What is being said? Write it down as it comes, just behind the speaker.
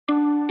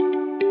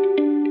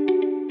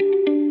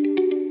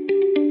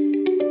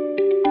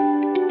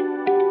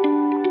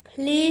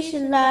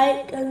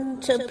like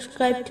and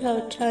subscribe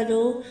to our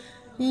channel.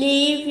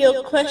 Leave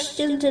your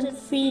questions and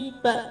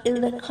feedback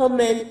in the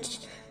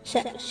comments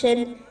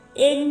section.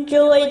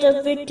 Enjoy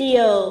the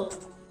video.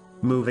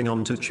 Moving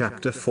on to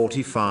chapter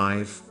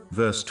 45,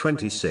 verse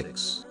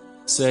 26.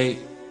 Say,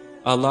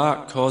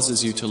 Allah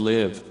causes you to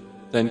live,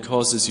 then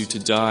causes you to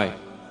die.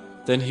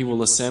 Then He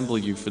will assemble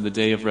you for the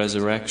day of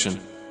resurrection,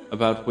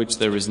 about which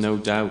there is no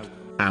doubt.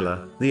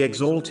 Allah, the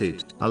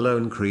Exalted,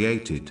 alone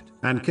created,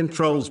 and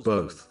controls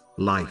both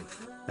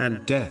life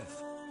and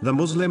death. The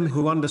Muslim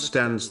who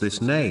understands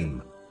this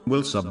name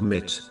will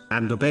submit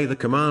and obey the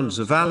commands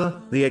of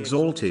Allah, the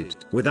Exalted,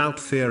 without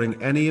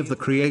fearing any of the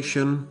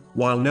creation,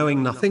 while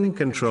knowing nothing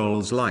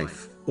controls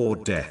life or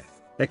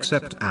death,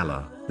 except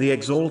Allah, the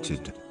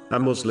Exalted. A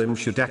Muslim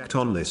should act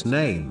on this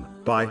name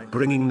by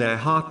bringing their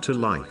heart to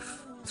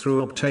life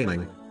through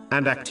obtaining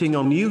and acting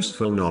on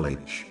useful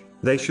knowledge.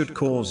 They should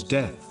cause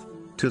death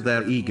to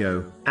their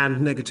ego and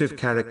negative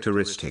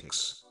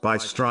characteristics by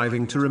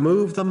striving to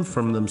remove them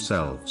from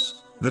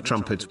themselves. The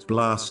trumpet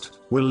blast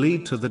will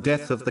lead to the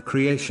death of the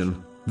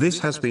creation. This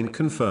has been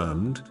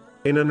confirmed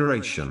in a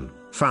narration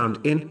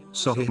found in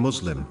Sahih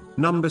Muslim,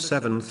 number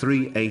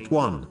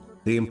 7381.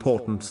 The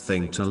important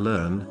thing to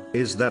learn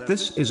is that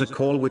this is a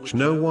call which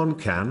no one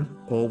can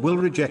or will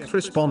reject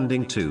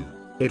responding to.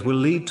 It will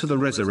lead to the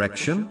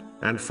resurrection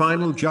and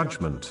final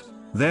judgment.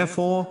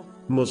 Therefore,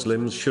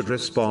 Muslims should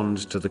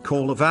respond to the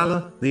call of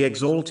Allah, the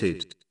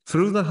Exalted,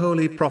 through the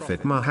Holy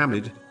Prophet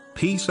Muhammad,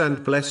 peace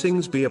and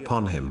blessings be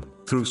upon him,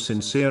 through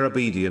sincere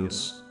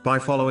obedience, by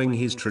following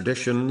his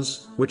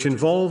traditions, which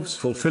involves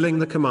fulfilling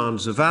the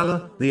commands of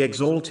Allah, the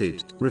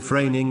Exalted,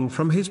 refraining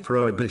from his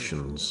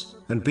prohibitions,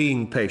 and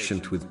being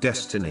patient with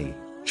destiny.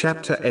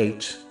 Chapter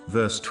 8,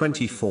 verse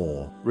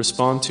 24.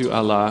 Respond to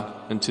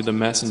Allah and to the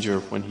Messenger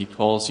when He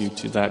calls you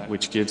to that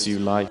which gives you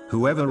life.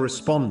 Whoever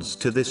responds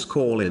to this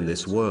call in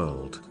this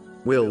world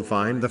will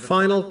find the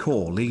final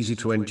call easy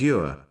to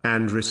endure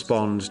and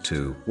respond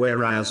to,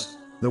 whereas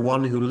the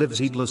one who lives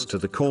heedless to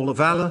the call of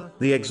Allah,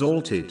 the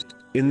Exalted,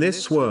 in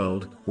this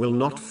world, will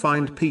not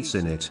find peace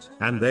in it,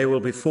 and they will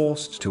be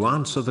forced to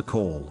answer the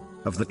call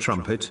of the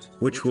trumpet,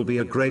 which will be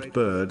a great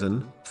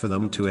burden for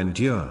them to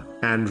endure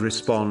and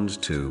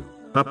respond to.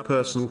 A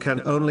person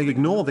can only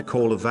ignore the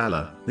call of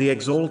Allah, the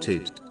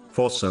Exalted,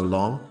 for so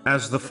long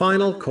as the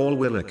final call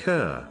will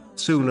occur,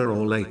 sooner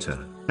or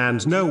later,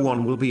 and no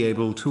one will be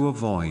able to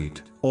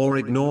avoid or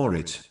ignore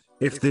it.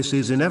 If this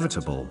is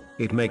inevitable,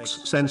 it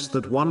makes sense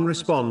that one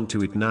respond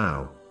to it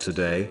now,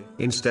 today,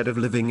 instead of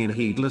living in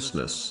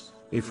heedlessness.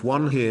 If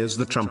one hears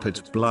the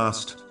trumpet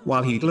blast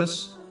while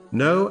heedless,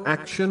 no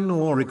action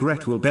or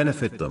regret will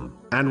benefit them,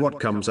 and what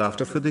comes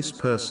after for this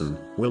person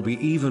will be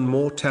even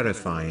more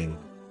terrifying.